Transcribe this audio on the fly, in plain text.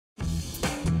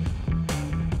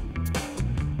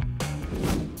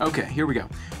Okay, here we go.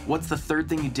 What's the third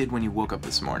thing you did when you woke up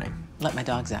this morning? Let my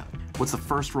dogs out. What's the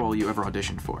first role you ever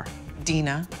auditioned for?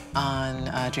 Dina on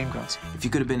Dreamgirls. If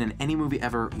you could have been in any movie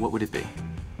ever, what would it be?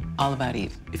 All About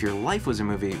Eve. If your life was a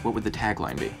movie, what would the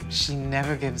tagline be? She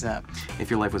never gives up. If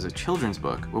your life was a children's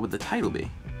book, what would the title be?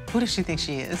 Who does she think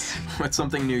she is? What's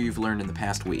something new you've learned in the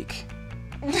past week?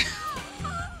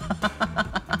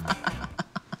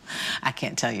 I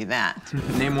can't tell you that.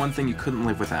 Name one thing you couldn't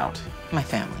live without. My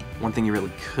family. One thing you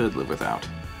really could live without.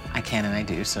 I can and I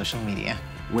do. Social media.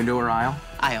 Window or aisle?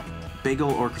 Aisle.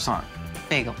 Bagel or croissant?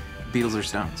 Bagel. Beatles or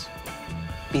Stones?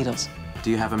 Beatles.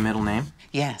 Do you have a middle name?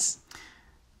 Yes.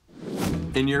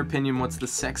 In your opinion, what's the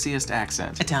sexiest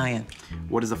accent? Italian.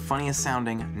 What is the funniest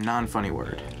sounding, non-funny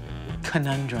word?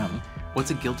 Conundrum.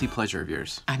 What's a guilty pleasure of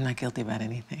yours? I'm not guilty about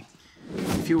anything.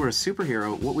 If you were a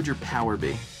superhero, what would your power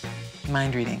be?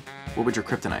 Mind reading. What would your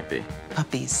kryptonite be?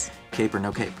 Puppies. Cape or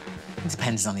no cape? It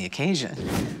depends on the occasion.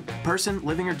 Person,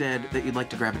 living or dead, that you'd like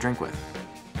to grab a drink with?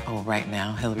 Oh, right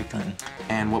now, Hillary Clinton.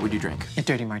 And what would you drink? A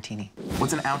dirty martini.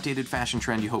 What's an outdated fashion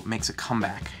trend you hope makes a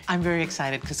comeback? I'm very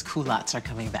excited because culottes are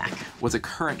coming back. What's a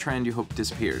current trend you hope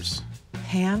disappears?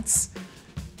 Pants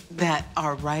that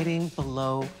are riding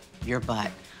below your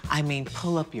butt. I mean,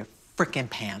 pull up your frickin'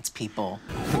 pants, people.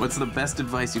 What's the best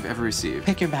advice you've ever received?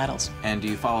 Pick your battles. And do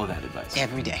you follow that advice?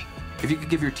 Every day. If you could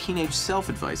give your teenage self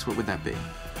advice, what would that be?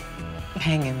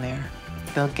 Hang in there.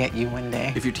 They'll get you one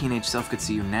day. If your teenage self could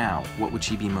see you now, what would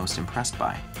she be most impressed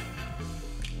by?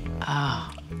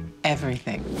 Ah,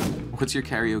 everything. What's your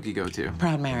karaoke go-to?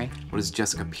 Proud Mary. What is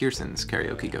Jessica Pearson's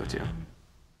karaoke go-to?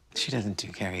 She doesn't do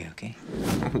karaoke.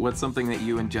 What's something that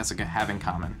you and Jessica have in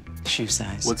common? Shoe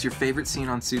size. What's your favorite scene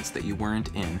on Suits that you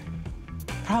weren't in?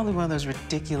 Probably one of those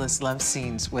ridiculous love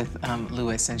scenes with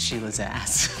Louis and Sheila's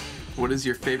ass. What is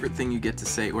your favorite thing you get to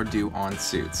say or do on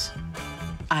Suits?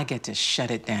 I get to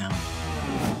shut it down.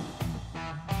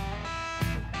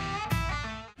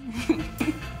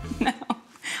 No.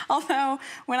 Although,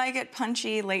 when I get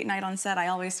punchy late night on set, I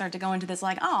always start to go into this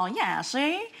like, oh, yeah,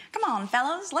 see? Come on,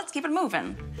 fellas, let's keep it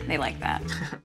moving. They like that.